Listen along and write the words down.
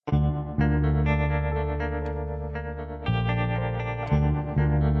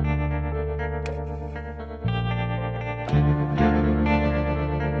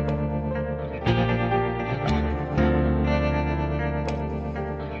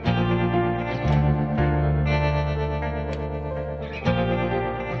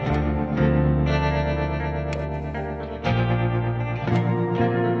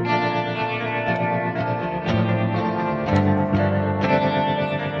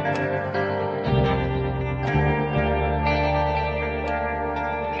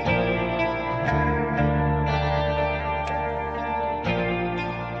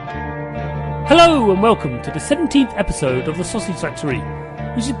Hello and welcome to the 17th episode of The Sausage Factory,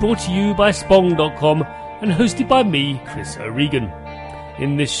 which is brought to you by Spong.com and hosted by me, Chris O'Regan.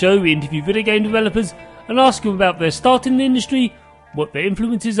 In this show we interview video game developers and ask them about their start in the industry, what their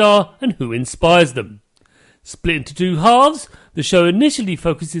influences are and who inspires them. Split into two halves, the show initially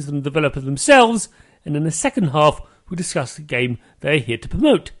focuses on the developer themselves, and in the second half we discuss the game they are here to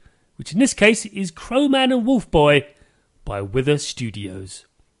promote, which in this case is Crowman and Wolfboy by Wither Studios.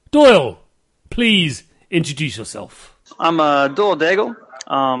 Doyle, please introduce yourself. I'm Doyle Daigle.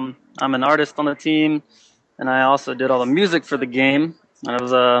 I'm an artist on the team, and I also did all the music for the game. And it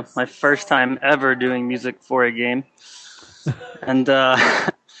was my first time ever doing music for a game. And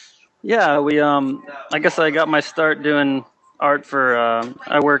yeah, I guess I got my start doing art for.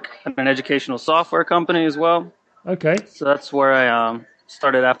 I work at an educational software company as well. Okay. So that's where I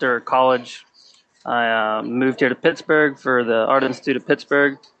started after college. I moved here to Pittsburgh for the Art Institute of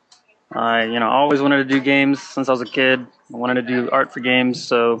Pittsburgh. I always wanted to do games since I was a kid. I wanted to do art for games,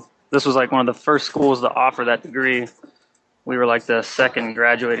 so this was like one of the first schools to offer that degree. We were like the second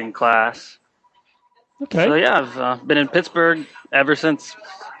graduating class. Okay. So yeah, I've been in Pittsburgh ever since.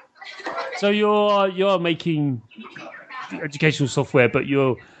 So you're making educational software, but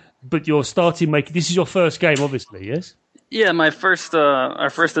you're starting making. This is your first game, obviously, yes? Yeah, our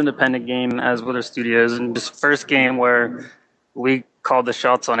first independent game as Wither Studios, and just first game where we called the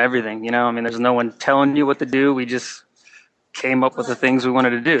shots on everything. There's no one telling you what to do. We just came up with the things we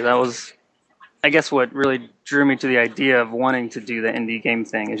wanted to do. That was, I guess, what really drew me to the idea of wanting to do the indie game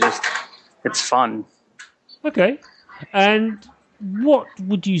thing. It's fun. Okay. And what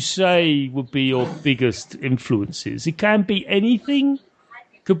would you say would be your biggest influences? It can be anything.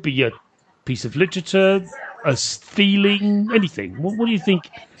 It could be a piece of literature, a feeling, anything. What do you think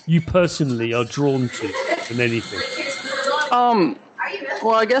you personally are drawn to in anything?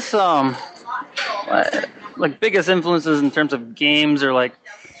 Well, I guess like biggest influences in terms of games or would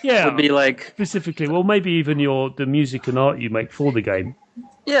be like specifically. Well, maybe even the music and art you make for the game.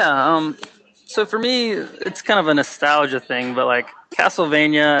 Yeah. So for me, it's kind of a nostalgia thing, but like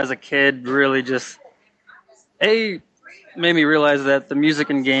Castlevania as a kid really just made me realize that the music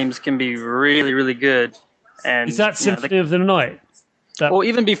in games can be really, really good. And is that Symphony of the Night? Well,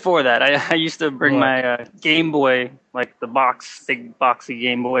 even before that, I used to bring my Game Boy, like the big boxy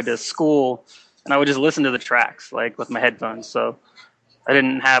Game Boy, to school, and I would just listen to the tracks, like with my headphones. So I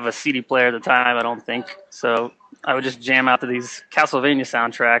didn't have a CD player at the time, I don't think. So I would just jam out to these Castlevania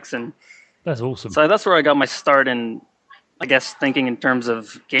soundtracks, and that's awesome. So that's where I got my start in, I guess, thinking in terms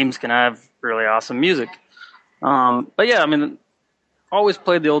of games can have really awesome music. But yeah, always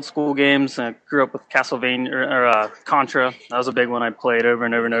played the old school games. I grew up with Castlevania or Contra. That was a big one I played over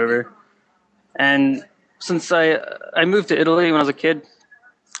and over and over. And since I moved to Italy when I was a kid,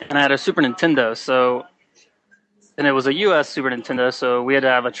 and I had a Super Nintendo, and it was a U.S. Super Nintendo, so we had to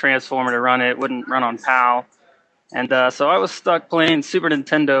have a transformer to run it. It wouldn't run on PAL. And so I was stuck playing Super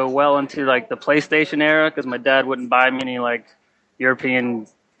Nintendo well into like the PlayStation era because my dad wouldn't buy me any like European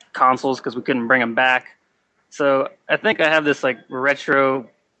consoles because we couldn't bring them back. So I think I have this like retro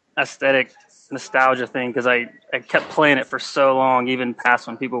aesthetic nostalgia thing because I kept playing it for so long, even past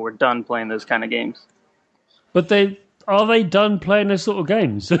when people were done playing those kind of games. But are they done playing those sort of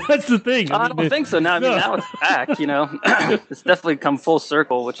games? That's the thing. I don't think so. Now, now it's back. It's definitely come full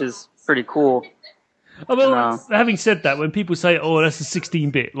circle, which is pretty cool. Oh, well, having said that, when people say, "Oh, that's a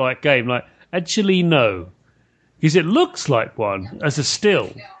 16-bit like game," like actually no, because it looks like one as a still.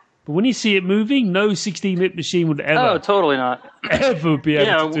 But when you see it moving, no 16-bit machine would ever. Oh, totally not. Ever be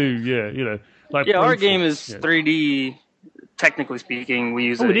able to do, like. Yeah, our game is 3D. Technically speaking, we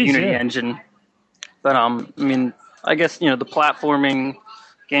use a Unity engine. But I guess the platforming,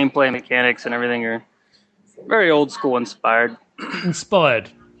 gameplay mechanics, and everything are very old school inspired.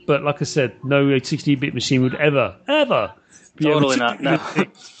 Inspired, but like I said, no 16-bit machine would ever be totally not. No.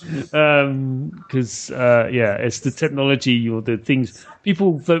 Because it's the technology or the things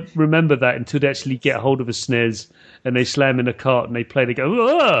people don't remember that until they actually get hold of a SNES and they slam in a cart and they play. They go,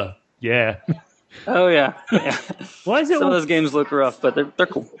 oh yeah. Oh yeah. Why is it? Some of those games look rough, but they're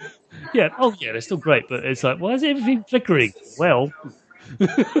cool. Yeah. Oh yeah, they're still great, but it's like, why is everything flickering? Well.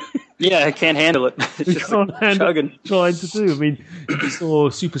 Yeah, I can't handle it. It's just can't handle trying to do. If you saw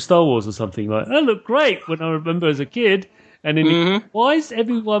Super Star Wars or something like that looked great when I remember as a kid. And then why is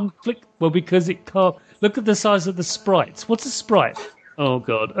everyone flick? Well, because it can't. Look at the size of the sprites. What's a sprite? Oh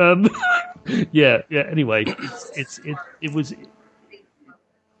God. Yeah. Anyway, it was.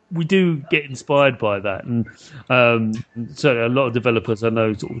 We do get inspired by that, and so a lot of developers I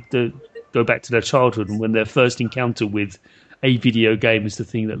know sort of go back to their childhood and when their first encounter with a video game is the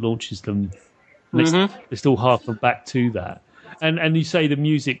thing that launches them They still harken back to that. And you say the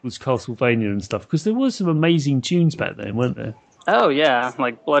music was Castlevania and stuff, because there were some amazing tunes back then, weren't there? Oh yeah,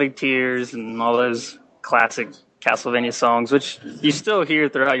 like Bloody Tears and all those classic Castlevania songs, which you still hear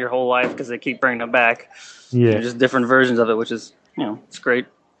throughout your whole life because they keep bringing them back. Yeah, just different versions of it, which is it's great.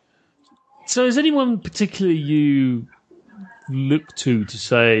 So, is anyone particularly you look to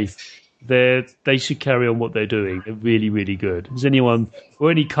say they should carry on what they're doing? They're really, really good. Is anyone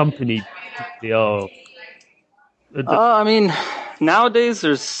or any company they are? I mean, nowadays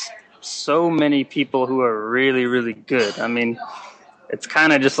there's so many people who are really, really good. I mean, it's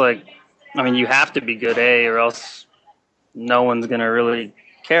kind of just like, you have to be good, or else no one's gonna really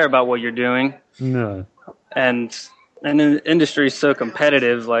care about what you're doing. No. And the industry is so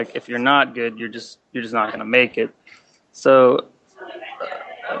competitive. Like, if you're not good, you're just not gonna make it. So,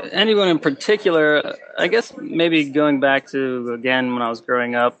 anyone in particular, I guess maybe going back to, again, when I was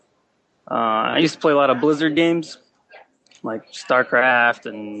growing up, I used to play a lot of Blizzard games, like StarCraft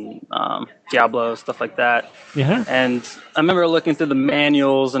and Diablo, stuff like that. Yeah. And I remember looking through the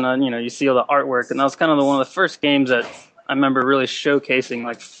manuals, and you see all the artwork, and that was kind of one of the first games that I remember really showcasing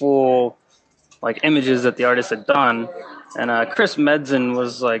like full images that the artist had done. And Chris Metzen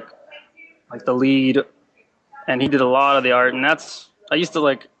was like the lead, and he did a lot of the art, and I used to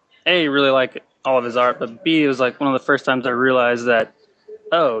really like all of his art, but B, it was like one of the first times I realized that,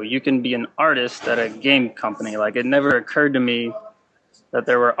 you can be an artist at a game company. Like, it never occurred to me that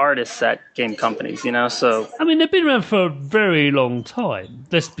there were artists at game companies, So they've been around for a very long time.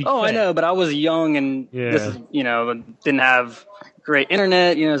 Let's be fair. I know, but I was young, and this is, didn't have great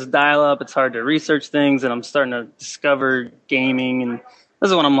internet. It's dial up. It's hard to research things, and I'm starting to discover gaming. And this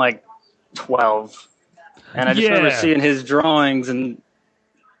is when I'm like 12, and I just remember seeing his drawings, and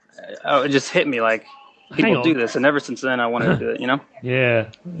it just hit me like, people do this, and ever since then I wanted to do it.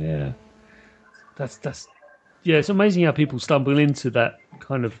 Yeah. That's it's amazing how people stumble into that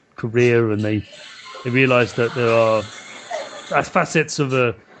kind of career, and they realise that there are facets of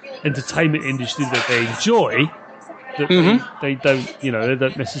the entertainment industry that they enjoy, that they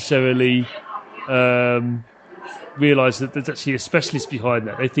don't necessarily realise that there's actually a specialist behind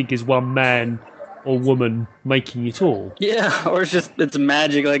that. They think is one man or woman making it all. Yeah, or it's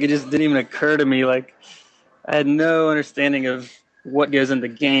magic. Like, it just didn't even occur to me. Like, I had no understanding of what goes into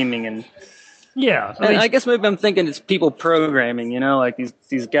gaming, and I guess maybe I'm thinking it's people programming, like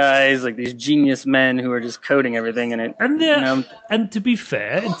these guys, like these genius men who are just coding everything in it. And to be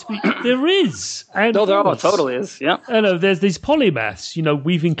fair, there is. And there totally is, yeah. I know, there's these polymaths,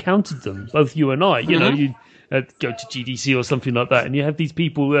 we've encountered them, both you and I, you go to GDC or something like that, and you have these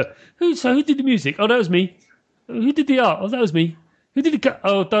people, who did the music? Oh, that was me. Who did the art? Oh, that was me. Who did the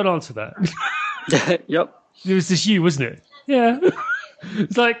oh, don't answer that. Yep. It was just you, wasn't it? Yeah.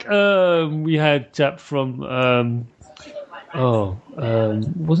 It's like we had a chap from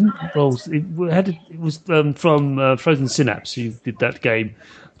wasn't Rolls? It was from Frozen Synapse who did that game.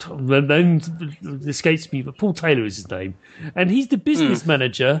 The name escapes me, but Paul Taylor is his name, and he's the business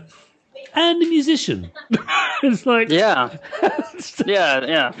manager and the musician. It's like yeah.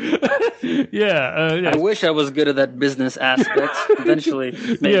 I wish I was good at that business aspect. Eventually,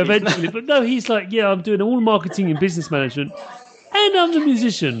 maybe. Yeah, eventually. But no, he's like, I'm doing all marketing and business management, and I'm the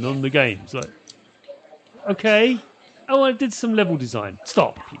musician on the games. Like, okay. Oh, I did some level design.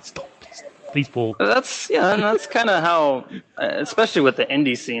 Stop, please, Paul. That's kind of how, especially with the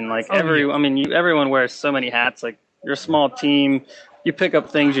indie scene. Like everyone wears so many hats. Like, you're a small team, you pick up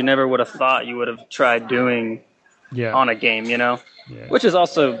things you never would have thought you would have tried doing on a game. Which is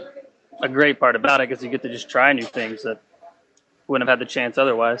also a great part about it, because you get to just try new things that wouldn't have had the chance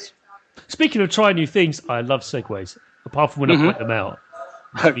otherwise. Speaking of trying new things, I love segues. Apart from when I point them out,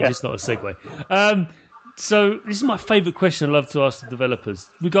 it's just not a segue. So this is my favourite question I love to ask the developers,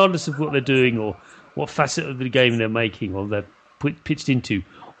 regardless of what they're doing or what facet of the game they're making or they're pitched into.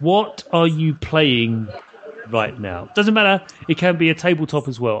 What are you playing right now? Doesn't matter. It can be a tabletop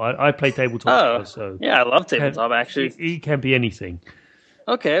as well. I play tabletop. So yeah, I love tabletop, actually. It can be anything.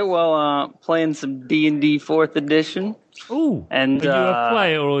 Okay, well, playing some D&D 4th edition. Ooh, and are you a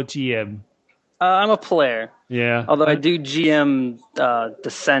player or a GM? I'm a player. Yeah. Although I do GM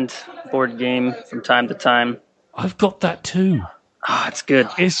Descent board game from time to time. I've got that too. Oh, it's good.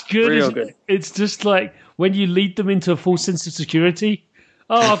 It's good. Real good. It's just like when you lead them into a false sense of security.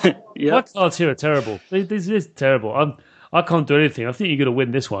 Oh, my cards here are terrible. This is terrible. I can't do anything. I think you're going to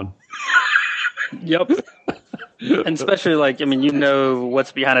win this one. Yep. And especially,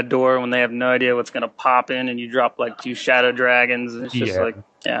 what's behind a door when they have no idea what's going to pop in, and you drop 2 shadow dragons, and it's just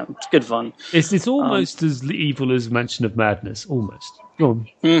it's good fun. It's almost as evil as Mansion of Madness, almost. Go on.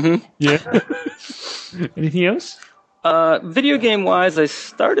 Mm-hmm. Yeah. Anything else? Video game wise, I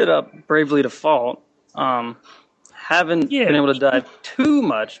started up Bravely Default. Haven't been able to dive too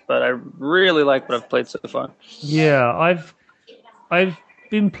much, but I really like what I've played so far. Yeah, I've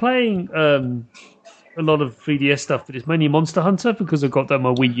been playing a lot of 3DS stuff, but it's mainly Monster Hunter because I've got that on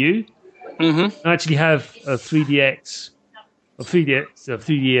my Wii U. Mm-hmm. I actually have a 3DS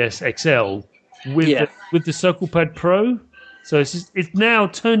XL with the Circle Pad Pro, so it's now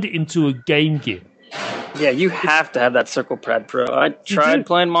turned it into a Game Gear. Yeah, you have to have that Circle Pad Pro. I tried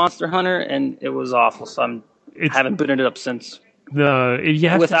playing Monster Hunter and it was awful, so I haven't booted it up since. No, you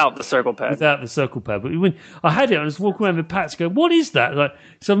have without the Circle Pad. Without the Circle Pad, but when I had it, I was walking around with Pat to go, "What is that?" Like,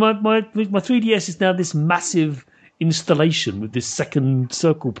 so my 3DS is now this massive installation with this second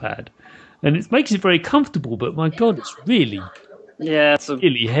Circle Pad, and it makes it very comfortable. But my God, it's really it's a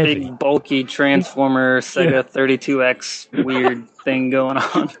really heavy, big, bulky Transformer Sega 32X weird thing going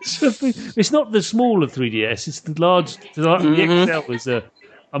on. It's not the smaller 3DS; it's the large. The XL is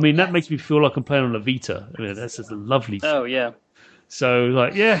I mean, that makes me feel like I'm playing on a Vita. I mean, that's just a lovely thing. Oh yeah. So,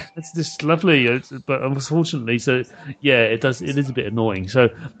 like, it's just lovely, but unfortunately, it is a bit annoying. So,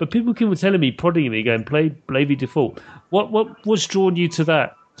 but people were telling me, prodding me, going, play Bravely Default. What's drawn you to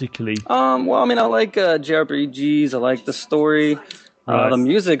that particularly? Well, I mean, I like JRPGs. I like the story. The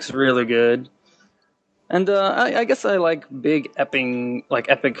music's really good, and I guess I like big,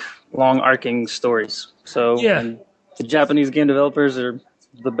 epic, long arcing stories. So, and the Japanese game developers are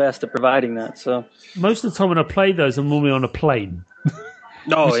the best at providing that. So, most of the time when I play those, I'm normally on a plane.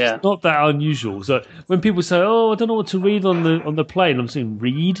 Oh yeah, it's not that unusual. So when people say, "Oh, I don't know what to read on the plane," I'm saying,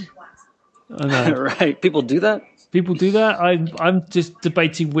 "Read." I know. Right? People do that. People do that. I'm just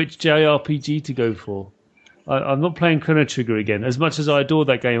debating which JRPG to go for. I'm not playing Chrono Trigger again. As much as I adore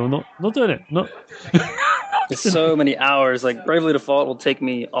that game, I'm not doing it. Not. It's so many hours. Like Bravely Default will take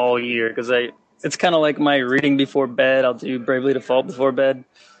me all year because it's kind of like my reading before bed. I'll do Bravely Default before bed.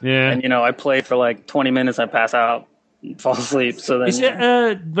 Yeah. And I play for like 20 minutes. I pass out. Fall asleep. So then, is it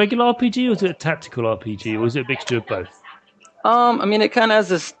a regular RPG or is it a tactical RPG or is it a mixture of both? I mean, it kind of has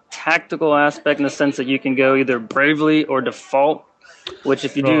this tactical aspect in the sense that you can go either bravely or default. Which,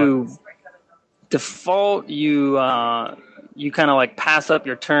 if you do default, you kind of like pass up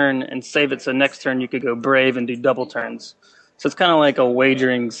your turn and save it. So next turn you could go brave and do double turns. So it's kind of like a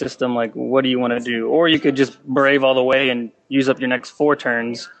wagering system. Like, what do you want to do? Or you could just brave all the way and use up your next 4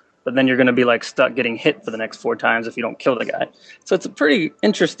 turns. But then you're going to be like stuck getting hit for the next 4 times if you don't kill the guy. So it's a pretty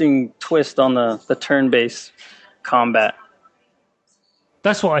interesting twist on the turn-based combat.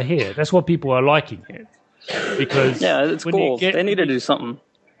 That's what I hear. That's why people are liking it. Because it's cool. They need to do something.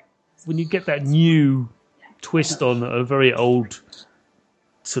 When you get that new twist on a very old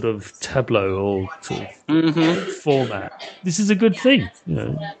sort of tableau or sort of format, this is a good thing.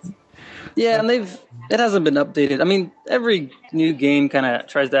 Yeah, and it hasn't been updated. I mean, every new game kind of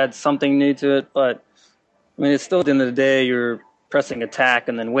tries to add something new to it, but I mean, it's still at the end of the day, you're pressing attack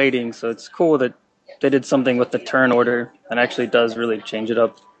and then waiting, so it's cool that they did something with the turn order that actually does really change it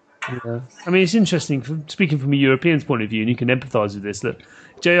up. Yeah. I mean, it's interesting, speaking from a European's point of view, and you can empathise with this, that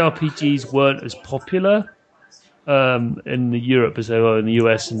JRPGs weren't as popular in Europe as they were in the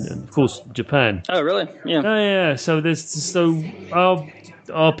US and of course, Japan. Oh, really? Yeah. Oh, yeah. So our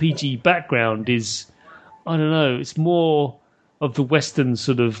RPG background is, I don't know, it's more of the Western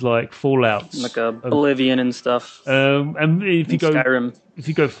sort of like Fallouts, like Oblivion and stuff. And if you go Skyrim. If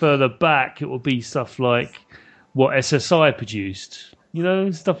you go further back, it will be stuff like what SSI produced,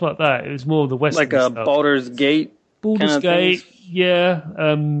 stuff like that. It was more of the Western like stuff. Baldur's Gate. Baldur's Gate, yeah.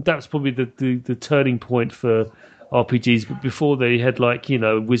 That was probably the turning point for RPGs. But before they had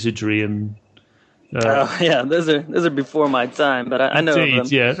wizardry and. Those are before my time, but I know indeed, of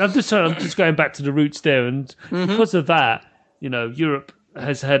them. Yeah, I'm just going back to the roots there, and because of that, Europe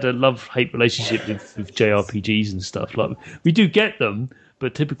has had a love-hate relationship with JRPGs and stuff. Like, we do get them,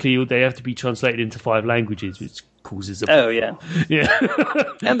 but typically they have to be translated into 5 languages, which causes a problem. Yeah.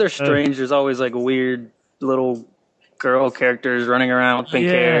 And they're strange. There's always like weird little girl characters running around with pink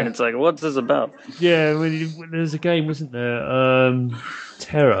hair, and it's like, what's this about? Yeah, there's a game, wasn't there?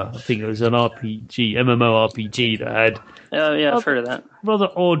 Terra, I think it was an RPG, MMORPG that had. I've heard of that. Rather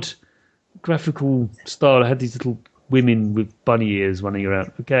odd graphical style. It had these little women with bunny ears running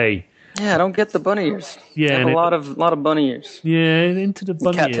around. Okay. Yeah, I don't get the bunny ears. Yeah, have a lot of bunny ears. Yeah, into the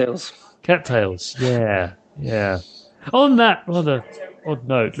bunny ears. Cattails. Yeah. On that rather odd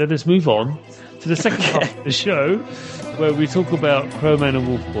note, let us move on to the second half of the show, where we talk about Crowman and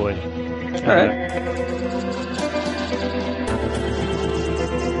Wolf Boy. All right.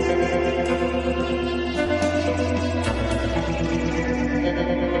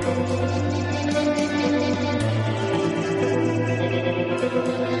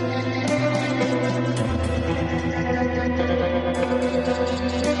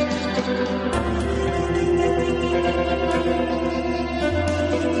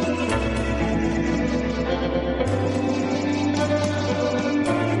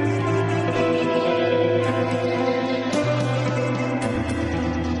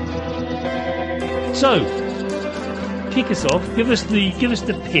 So, kick us off. Give us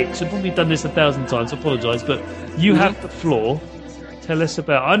the pitch. I've probably done this 1,000 times. I apologise, but you have the floor. Tell us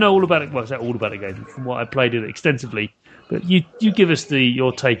about. I know all about it. Well, it's not all about it game from what I played it extensively. But you give us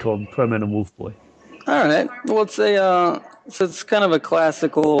your take on Crowman and Wolfboy. All right. Well, it's so it's kind of a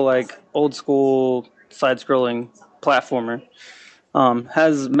classical, like old school side-scrolling platformer.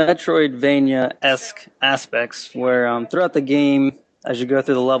 Has Metroidvania-esque aspects where throughout the game, as you go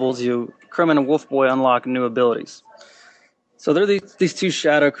through the levels, Crowman and Wolfboy unlock new abilities. So they're these two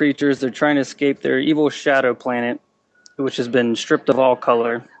shadow creatures. They're trying to escape their evil shadow planet, which has been stripped of all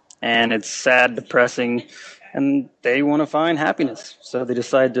color, and it's sad, depressing, and they want to find happiness. So they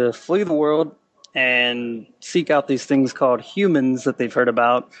decide to flee the world and seek out these things called humans that they've heard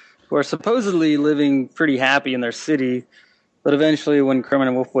about, who are supposedly living pretty happy in their city. But eventually, when Crowman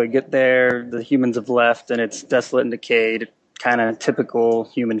and Wolfboy get there, the humans have left, and it's desolate and decayed, kind of typical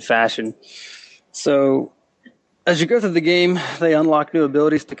human fashion. So as you go through the game, they unlock new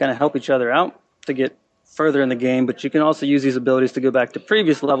abilities to kind of help each other out to get further in the game, but you can also use these abilities to go back to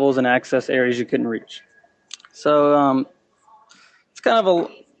previous levels and access areas you couldn't reach. So it's kind of a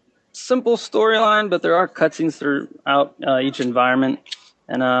simple storyline, but there are cutscenes throughout each environment.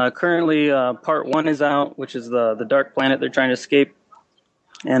 And currently part 1 is out, which is the dark planet they're trying to escape.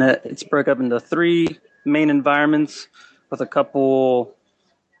 And it's broken up into 3 main environments with a couple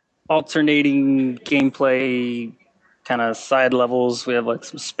alternating gameplay kind of side levels. We have like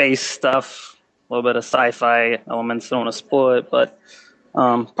some space stuff, a little bit of sci-fi elements. Don't want to spoil it, but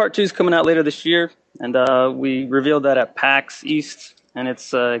part 2 is coming out later this year, and we revealed that at PAX East, and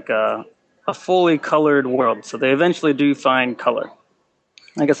it's like a fully colored world. So they eventually do find color.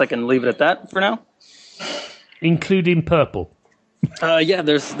 I guess I can leave it at that for now. Including purple. Yeah,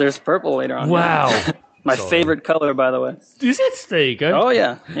 there's purple later on. Wow. Yeah. My favorite color, by the way. Is it? There you go. Oh,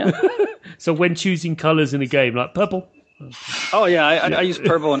 yeah. So when choosing colours in a game, like purple? Oh, yeah. I use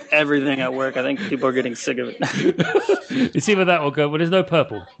purple in everything at work. I think people are getting sick of it. It's either that or go, well, there's no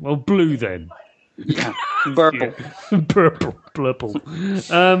purple. Well, blue then. Yeah. Purple. Purple.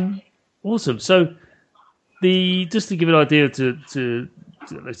 Awesome. So just to give an idea to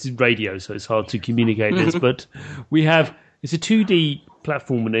this is radio, so it's hard to communicate this, but it's a 2D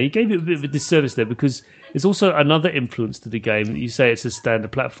platform, and he gave it a bit of a disservice there because there's also another influence to the game that you say it's a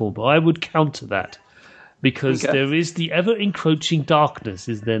standard platform, but I would counter that because there is the ever encroaching darkness,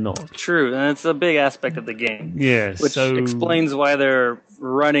 is there not? True, and it's a big aspect of the game. Yes, which explains why they're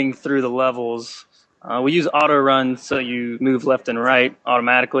running through the levels. We use auto run, so you move left and right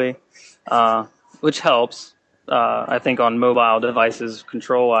automatically, which helps, I think, on mobile devices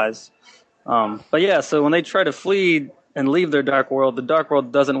control wise. But yeah, so when they try to flee and leave their dark world, the dark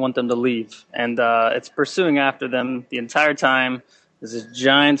world doesn't want them to leave, and it's pursuing after them the entire time. There's this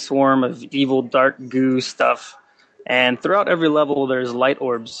giant swarm of evil dark goo stuff, and throughout every level there's light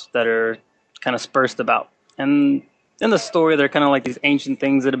orbs that are kind of dispersed about. And in the story they're kind of like these ancient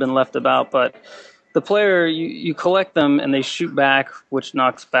things that have been left about, but the player, you collect them and they shoot back, which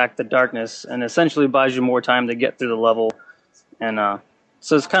knocks back the darkness and essentially buys you more time to get through the level. And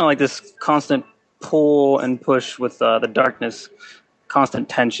so it's kind of like this constant pull and push with the darkness, constant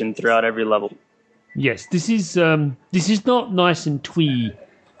tension throughout every level. Yes, this is not nice and twee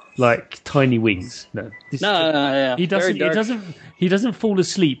like Tiny Wings. No, yeah. He doesn't fall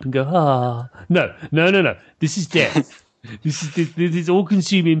asleep and go No. This is death. this is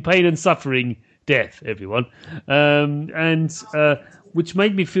all-consuming pain and suffering. Death, everyone, and which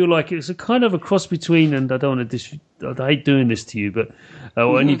made me feel like it's a kind of a cross between. And I don't want to I hate doing this to you, but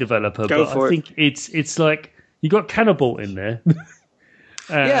or any developer. I think it's like you got Cannibal in there,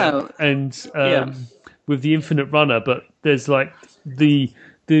 with the Infinite Runner, but there's like the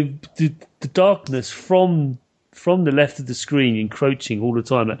darkness from the left of the screen encroaching all the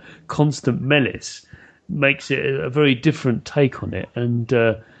time. That constant menace makes it a very different take on it, and.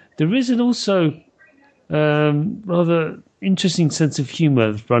 There is an also rather interesting sense of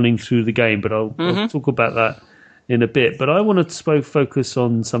humour running through the game, but I'll talk about that in a bit. But I want to focus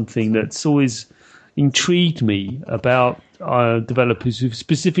on something that's always intrigued me about developers who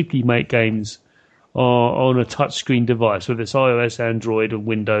specifically make games on a touchscreen device, whether it's iOS, Android, or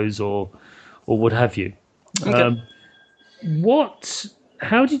Windows, or what have you. Okay.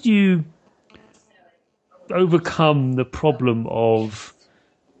 How did you overcome the problem of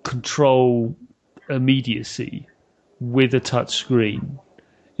control immediacy with a touch screen?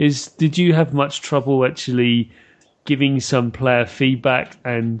 Did you have much trouble actually giving some player feedback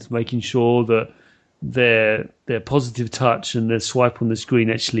and making sure that their positive touch and their swipe on the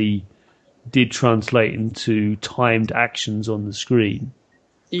screen actually did translate into timed actions on the screen?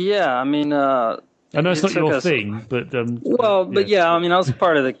 Yeah, I mean, I know it's it not took your us. thing, but Well, but yeah, I mean, I was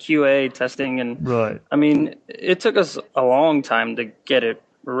part of the QA testing, and right. I mean, it took us a long time to get it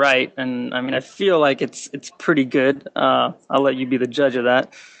right, and I mean, I feel like it's pretty good. I'll let you be the judge of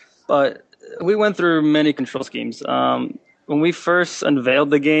that. But we went through many control schemes. When we first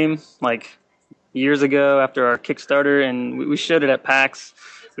unveiled the game, like years ago after our Kickstarter, and we showed it at PAX,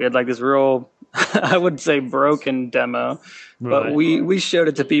 we had like this real, I would say, broken demo. But Right. we showed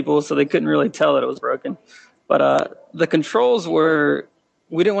it to people so they couldn't really tell that it was broken. But the controls were,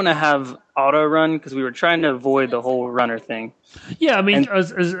 we didn't want to have auto run because we were trying to avoid the whole runner thing. Yeah, I mean, And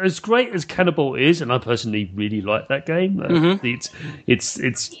as great as Cannibal is, and I personally really like that game. It's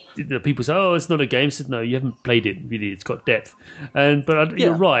the people say, "Oh, it's not a game." I said, "No, you haven't played it. Really, it's got depth." And but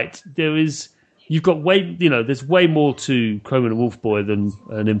you're yeah, right. You've got there's way more to Chrome and Wolf Boy than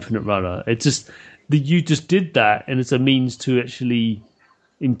an Infinite Runner. It's just that you just did that, and it's a means to actually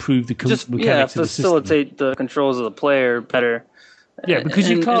improve the mechanics of the system. facilitate the controls of the player better. Yeah, because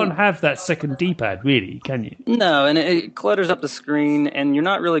you And, can't have that second D-pad, really, can you? no, and it clutters up the screen, and you're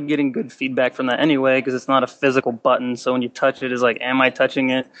not really getting good feedback from that anyway because it's not a physical button. So when you touch it, it's like, am I touching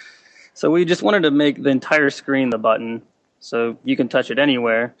it? So we just wanted to make the entire screen the button, so you can touch it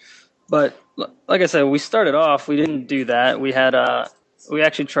anywhere. But like I said, we started off, we didn't do that. We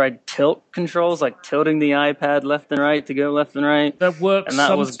actually tried tilt controls, like tilting the iPad left and right to go left and right. That works And that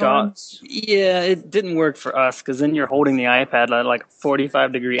sometimes. yeah, it didn't work for us because then you're holding the iPad at like a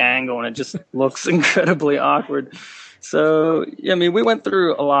 45-degree angle and it just looks incredibly awkward. So, yeah, I mean, we went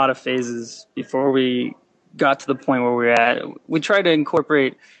through a lot of phases before we got to the point where we're at. We tried to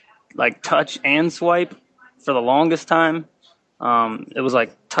incorporate like touch and swipe for the longest time. It was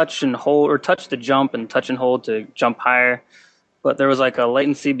like touch and hold, or touch to jump and touch and hold to jump higher. But there was like a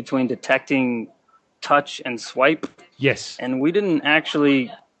latency between detecting touch and swipe. Yes. And we didn't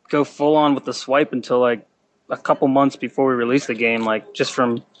actually go full on with the swipe until like a couple months before we released the game, like just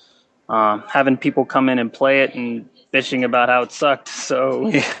from having people come in and play it and bitching about how it sucked.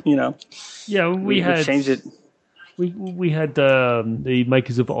 So, Yeah, we changed it. We had the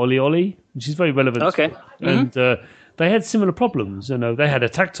makers of Oli Oli, which is very relevant. Okay. And they had similar problems. They had a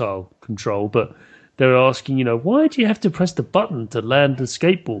tactile control, but they were asking, why do you have to press the button to land the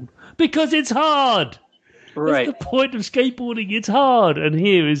skateboard? Because it's hard. Right. That's the point of skateboarding. It's hard. And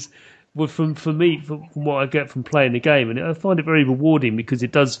here is, well, from what I get from playing the game, and I find it very rewarding because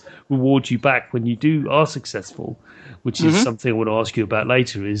it does reward you back when you are successful, which is something I want to ask you about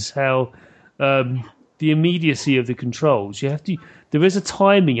later, is how the immediacy of the controls. There is a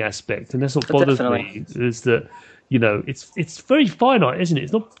timing aspect, and that's what bothers me, is that, it's very finite, isn't it?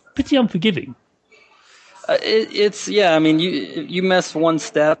 It's not pretty unforgiving. I mean, you miss one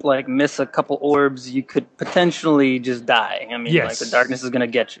step, like miss a couple orbs, you could potentially just die. I mean, like the darkness is going to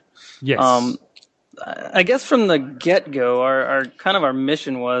get you. Yes. I guess from the get-go, our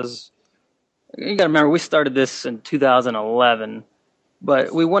mission was, you got to remember, we started this in 2011,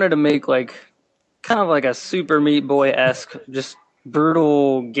 but we wanted to make like kind of like a Super Meat Boy-esque, just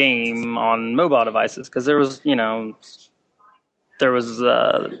brutal game on mobile devices, because there was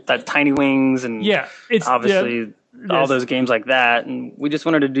that Tiny Wings and obviously all those games like that, and we just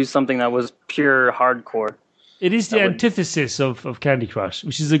wanted to do something that was pure hardcore. It is the antithesis of Candy Crush,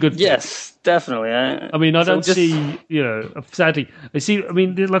 which is a good thing. Yes, definitely. I mean, I don't see, sadly,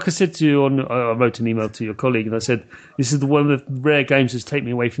 like I said to you, I wrote an email to your colleague, and I said, this is one of the rare games that's taken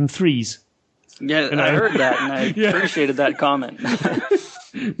me away from threes. Yeah, I heard that, and I appreciated that comment.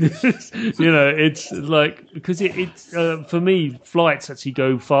 It's like, because it's for me, flights actually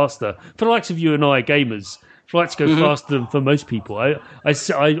go faster. For the likes of you and I, gamers, flights go faster than for most people. I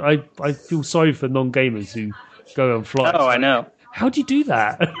feel sorry for non-gamers who go on flights. Oh, I know. How do you do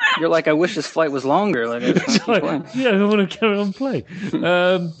that? You're like, I wish this flight was longer. Like, I want to carry on playing.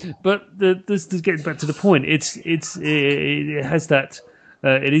 But this getting back to the point. It has that.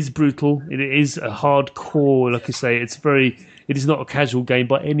 It is brutal. It is a hardcore. Like I say, it is not a casual game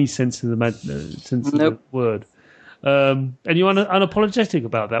by any sense of the the word. And you're unapologetic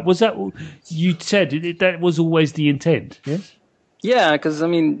about that. Was that you said? That was always the intent. Yes. Yeah, because I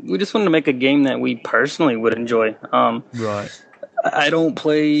mean, we just wanted to make a game that we personally would enjoy. Right. I don't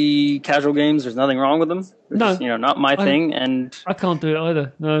play casual games. There's nothing wrong with them. No, not my thing, and I can't do it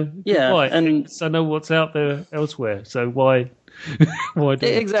either. No. Yeah, why? and I know what's out there elsewhere. So why? Why do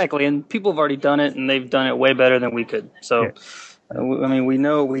exactly? And people have already done it, and they've done it way better than we could. So, I mean,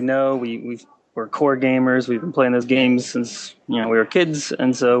 we're core gamers. We've been playing those games since we were kids,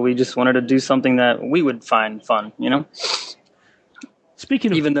 and so we just wanted to do something that we would find fun.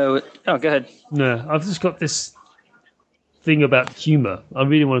 Speaking of, go ahead. No, I've just got this thing about humour. I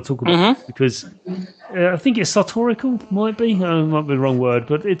really want to talk about it because I think it's satirical, might be the wrong word,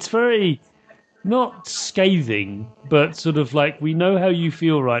 but it's very not scathing, but sort of like, we know how you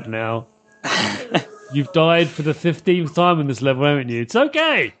feel right now. You've died for the 15th time in this level, haven't you? It's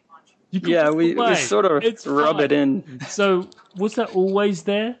okay. We sort of rub it in. So was that always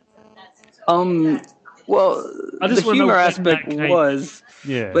there? Well, the humor aspect was,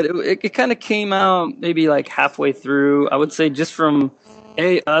 but it kind of came out maybe like halfway through. I would say just from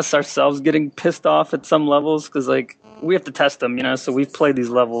us ourselves getting pissed off at some levels, because like we have to test them, so we've played these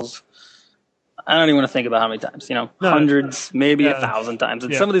levels. I don't even want to think about how many times, hundreds, maybe 1,000 times.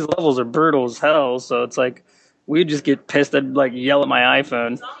 And some of these levels are brutal as hell. So it's like we just get pissed and like yell at my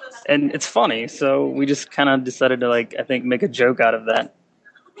iPhone, and it's funny. So we just kind of decided to I think make a joke out of that.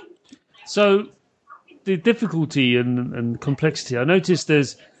 So the difficulty and complexity, I noticed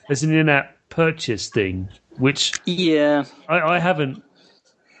there's an in-app purchase thing, which I haven't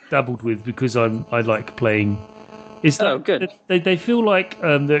dabbled with because I like playing. Is that good? They feel like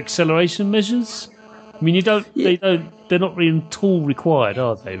the acceleration measures. I mean, they're not really at all required,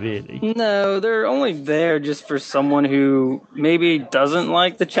 are they? Really? No, they're only there just for someone who maybe doesn't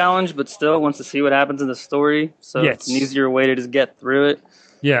like the challenge, but still wants to see what happens in the story. So it's an easier way to just get through it.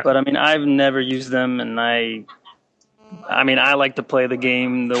 Yeah. But I mean, I've never used them, and I like to play the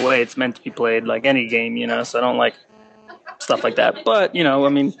game the way it's meant to be played, like any game, So I don't like stuff like that. But I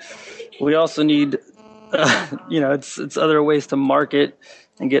mean, we also need. It's other ways to market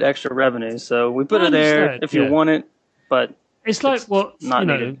and get extra revenue. So we put it there if you want it, but it's like not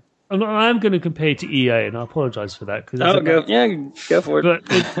needed. I'm going to compare it to EA, and I apologise for that. Go for it.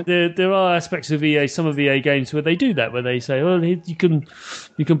 But there are aspects of EA, some of EA games where they do that, where they say, "Oh, you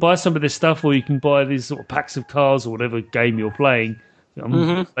can buy some of this stuff, or you can buy these sort of packs of cars or whatever game you're playing."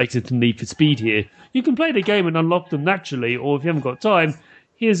 I'm related to Need for Speed here. You can play the game and unlock them naturally, or if you haven't got time,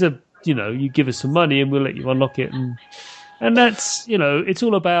 here's you give us some money and we'll let you unlock it, and that's it's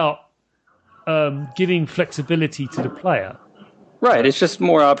all about giving flexibility to the player. Right, it's just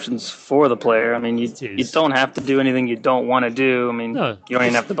more options for the player. I mean, you don't have to do anything you don't want to do. I mean, you don't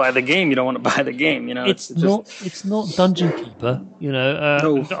even have to buy the game. You don't want to buy the game. It's not Dungeon Keeper.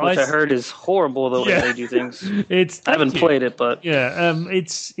 Which I heard is horrible the way they do things. I haven't played it, but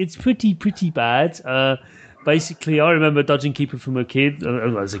it's pretty bad. Basically, I remember Dungeon Keeper from as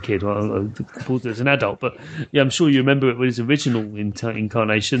a kid, as an adult, but I'm sure you remember it with its original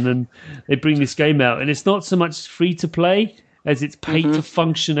incarnation, and they bring this game out, and it's not so much free to play as it's paid to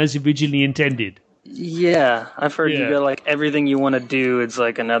function as originally intended. Yeah, I've heard you got like everything you want to do, it's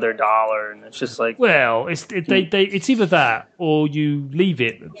like another $1, and it's just like... Well, it's either that, or you leave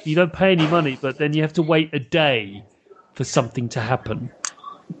it. You don't pay any money, but then you have to wait a day for something to happen.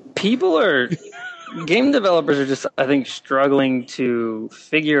 Game developers are just, I think, struggling to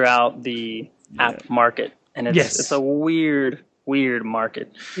figure out the app market. And it's a weird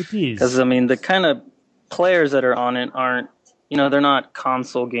market. It is. Because, I mean, the kind of players that are on it aren't, they're not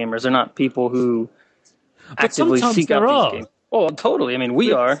console gamers. They're not people who actively seek out these games. Oh, totally. I mean,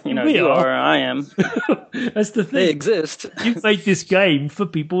 we are. You are, I am. That's the thing. They exist. You made this game for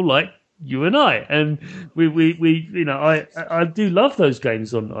people like you and I, and we I do love those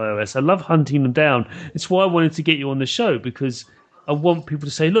games on iOS. I love hunting them down. It's why I wanted to get you on the show, because I want people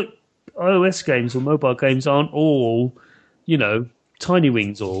to say, look, iOS games or mobile games aren't all, Tiny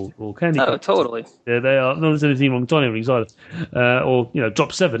Wings or Candy Crush. Oh, totally. Yeah, they are. No, there's anything wrong with Tiny Wings either. Or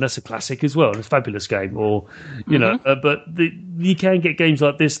Drop 7. That's a classic as well. It's a fabulous game. Or but you can get games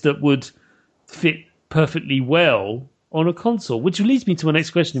like this that would fit perfectly well on a console, which leads me to my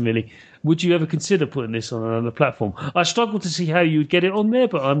next question, really. Would you ever consider putting this on another platform? I struggle to see how you would get it on there,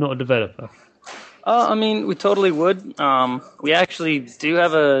 but I'm not a developer. I mean, we totally would. We actually do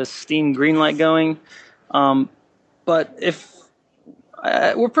have a Steam Greenlight going, but if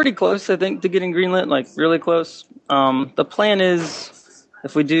we're pretty close, I think, to getting greenlit, like really close. The plan is,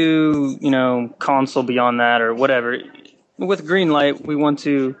 if we do, console beyond that or whatever, with Greenlight, we want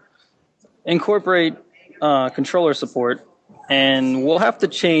to incorporate controller support, and we'll have to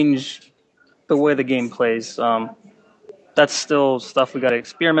change the way the game plays. That's still stuff we got to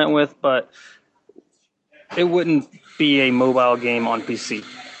experiment with, but it wouldn't be a mobile game on PC.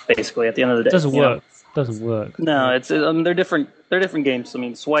 Basically, at the end of the day, Doesn't work. No, it's they're different. They're different games. I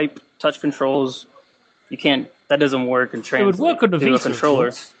mean, swipe, touch controls. You can't. That doesn't work and translate. It would work on the Vita, a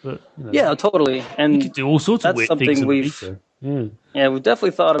controller. Course, but, Yeah, totally. And you could do all sorts of weird things on we've Vita. we've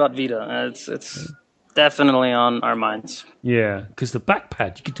definitely thought about Vita. It's definitely on our minds. Yeah, because the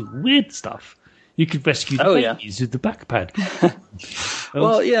backpad, you could do weird stuff. You could rescue the babies with the backpack.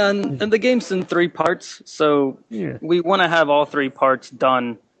 Well, yeah, and the game's in 3 parts, so we want to have all 3 parts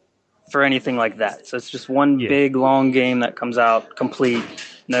done for anything like that. So it's just one big, long game that comes out complete,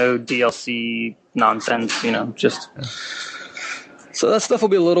 no DLC nonsense, just... So that stuff will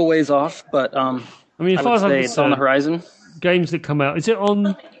be a little ways off, but I mean, I would say it's on the horizon. Games that come out, is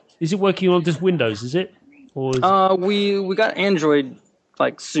it working on just Windows, is it? Or is we got Android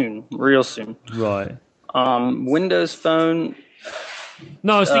soon, real soon. Right. Windows Phone.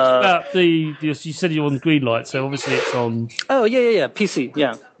 No, I was thinking about you said you're on the green light, so obviously it's on. Oh yeah, PC,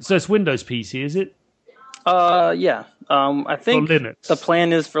 yeah. So it's Windows PC, is it? Yeah. I think Linux. The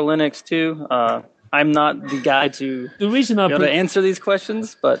plan is for Linux too. I'm not the guy to answer these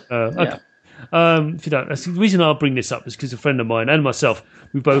questions, but okay. If you don't, the reason I'll bring this up is because a friend of mine and myself,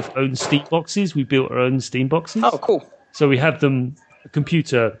 we both own Steam boxes. We built our own Steam boxes. Oh, cool. So we have them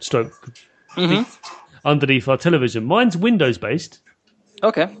computer stroke underneath our television. Mine's Windows based.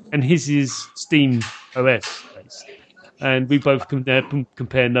 Okay. And his is Steam OS based. And we both compare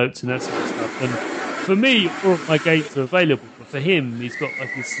notes and that sort of stuff. And for me, all of my games are available, but for him, he's got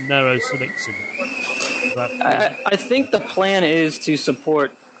this narrow selection. I think the plan is to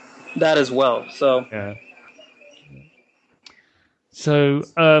support that as well. So yeah. So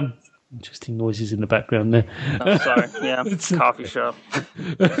interesting noises in the background there. Oh, sorry. Yeah, it's a coffee shop.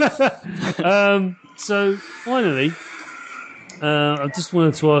 So finally, I just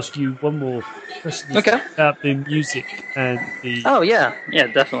wanted to ask you one more question about the music and the. Oh yeah,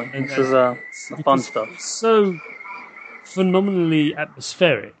 definitely. This is fun stuff. So phenomenally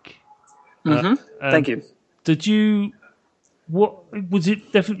atmospheric. Thank you. Did you? What was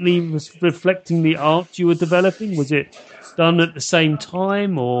it? Definitely reflecting the art you were developing. Was it done at the same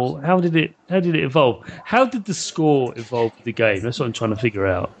time, or how did it evolve? How did the score evolve with the game? That's what I'm trying to figure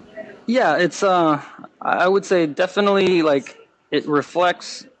out. Yeah, it's I would say definitely it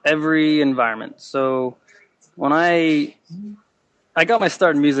reflects every environment. So when I got my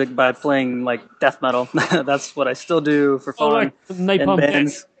start in music by playing death metal. That's what I still do for fun in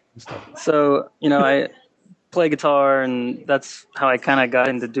bands. So I play guitar, and that's how I kind of got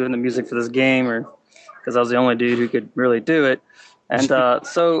into doing the music for this game, or because I was the only dude who could really do it. And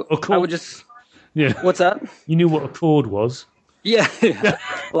so I would just... Yeah. What's that? You knew what a chord was. Yeah.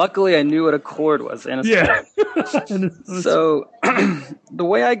 Luckily, I knew what a chord was. And so the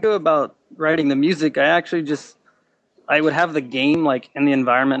way I go about writing the music, I would have the game in the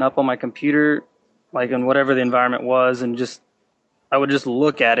environment up on my computer, in whatever the environment was, and I would just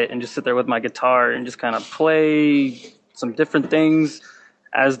look at it and just sit there with my guitar and just kind of play some different things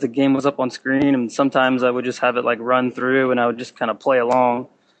as the game was up on screen. And sometimes I would just have it run through, and I would just kind of play along.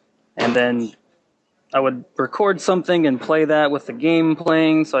 And then I would record something and play that with the game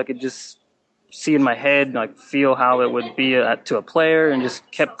playing, so I could just see in my head, feel how it would be to a player, and just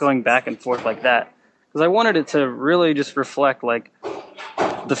kept going back and forth like that. Because I wanted it to really just reflect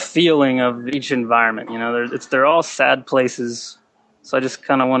the feeling of each environment. They're all sad places. So I just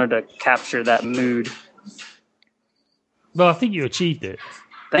kind of wanted to capture that mood. Well, I think you achieved it.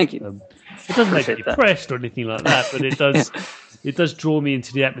 Thank you. It doesn't make me depressed or anything like that, but it does. It does draw me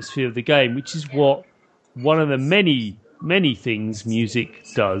into the atmosphere of the game, which is what one of the many things music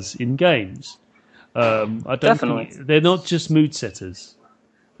does in games. I don't think they're not just mood setters.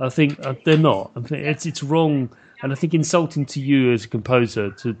 I think they're not. I think it's wrong, and I think insulting to you as a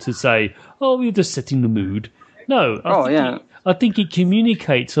composer to say, "Oh, you're just setting the mood." No. I think it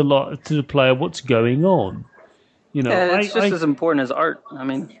communicates a lot to the player what's going on. It's just as important as art. I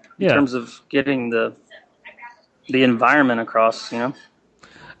mean, in terms of getting the environment across,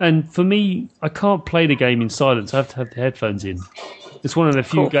 And for me, I can't play the game in silence. I have to have the headphones in. It's one of the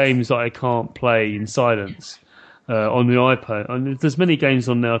few games that I can't play in silence on the iPad. And there's many games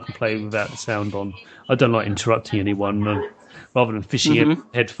on there I can play without the sound on. I don't like interrupting anyone rather than fishing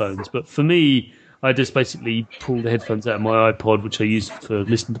headphones. But for me, I just basically pull the headphones out of my iPod, which I use for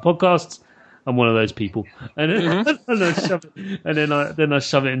listening to podcasts. I'm one of those people, and then I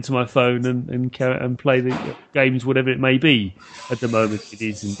shove it into my phone and play the games, whatever it may be. At the moment, it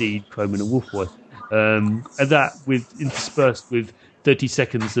is indeed Crowman and Wolfboy, and that interspersed with 30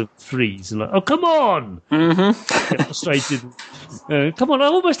 seconds of freeze, and oh come on, get frustrated. Come on, I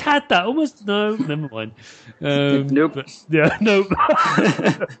almost had that. No, never mind. Nope. Nope.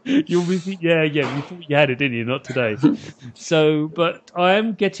 You thought you had it, didn't you? Not today. So, but I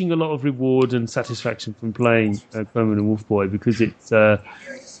am getting a lot of reward and satisfaction from playing Crowman and Wolfboy because it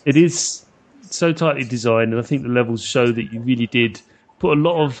is so tightly designed, and I think the levels show that you really did put a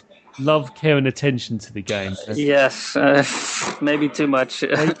lot of love, care, and attention to the game. Yes, maybe too much.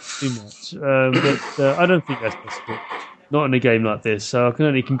 Maybe too much, but I don't think that's possible. Not in a game like this. So I can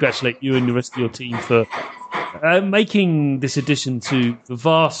only congratulate you and the rest of your team for making this addition to the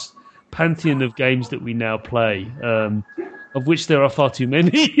vast pantheon of games that we now play, of which there are far too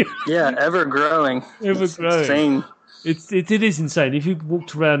many. Yeah, ever growing. Ever It's growing. insane. It is insane. If you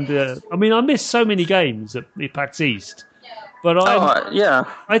walked around, I miss so many games at PAX East, but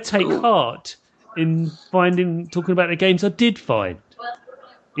I take heart in talking about the games I did find,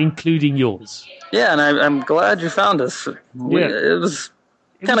 including yours. Yeah, and I'm glad you found us. It was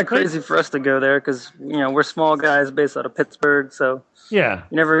kind of crazy for us to go there because we're small guys based out of Pittsburgh, so Yeah,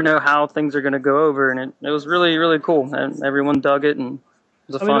 you never know how things are going to go over, and it was really, really cool, and everyone dug it, and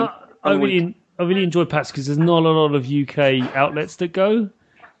it was a fun week. I really enjoy PAX because there's not a lot of UK outlets that go,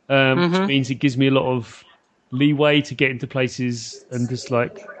 which means it gives me a lot of leeway to get into places and just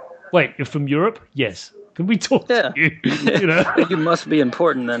like, wait, you're from Europe? Yes. Can we talk to you? You must be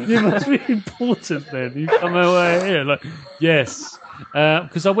important then. You must be important then. You come over here, like, yes.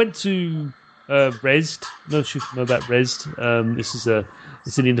 Because I went to Rezzed. No, sure if you know about Rezzed.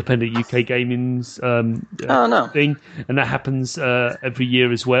 It's an independent UK gaming thing, and that happens every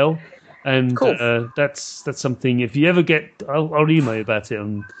year as well. And cool. That's something. If you ever get, I'll email you about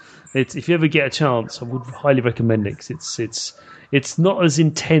it. If you ever get a chance, I would highly recommend it because it's not as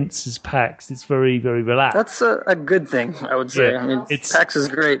intense as PAX. It's very, very relaxed. That's a good thing, I would say. Yeah, I mean, PAX is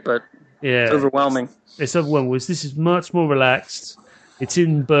great, but it's overwhelming. It's overwhelming. This is much more relaxed. It's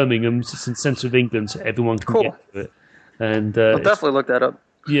in Birmingham. It's in the centre of England, so everyone can get to it. And I'll definitely look that up.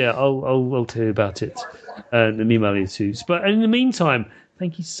 Yeah, I'll tell you about it and email you too. But in the meantime,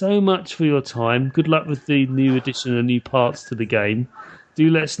 thank you so much for your time. Good luck with the new addition and new parts to the game. Do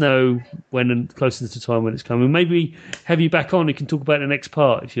let us know when and closer to the time when it's coming. Maybe have you back on. You can talk about the next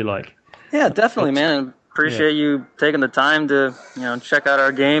part if you like. Yeah, definitely, man. Appreciate you taking the time to check out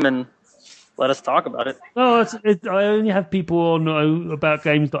our game and let us talk about it. No, I only have people on about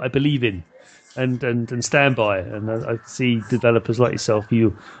games that I believe in and stand by. And I see developers like yourself who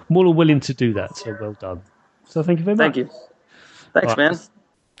are more than willing to do that. So well done. So thank you very much. Thank you. Thanks, man.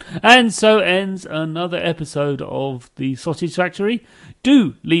 And so ends another episode of the Sausage Factory.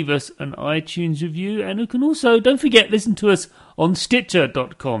 Do leave us an iTunes review, and you can also, don't forget, listen to us on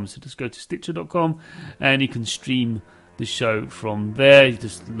Stitcher.com. So just go to Stitcher.com and you can stream the show from there. You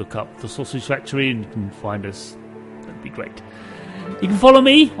just look up the Sausage Factory and you can find us. That'd be great. You can follow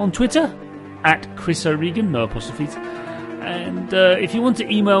me on Twitter at Chris O'Regan, no apostrophes. And if you want to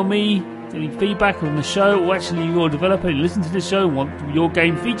email me any feedback on the show, or actually you're a developer, you listen to the show and want your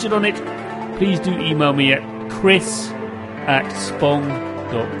game featured on it, please do email me at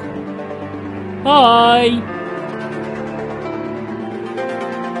chris@spong.com. Bye!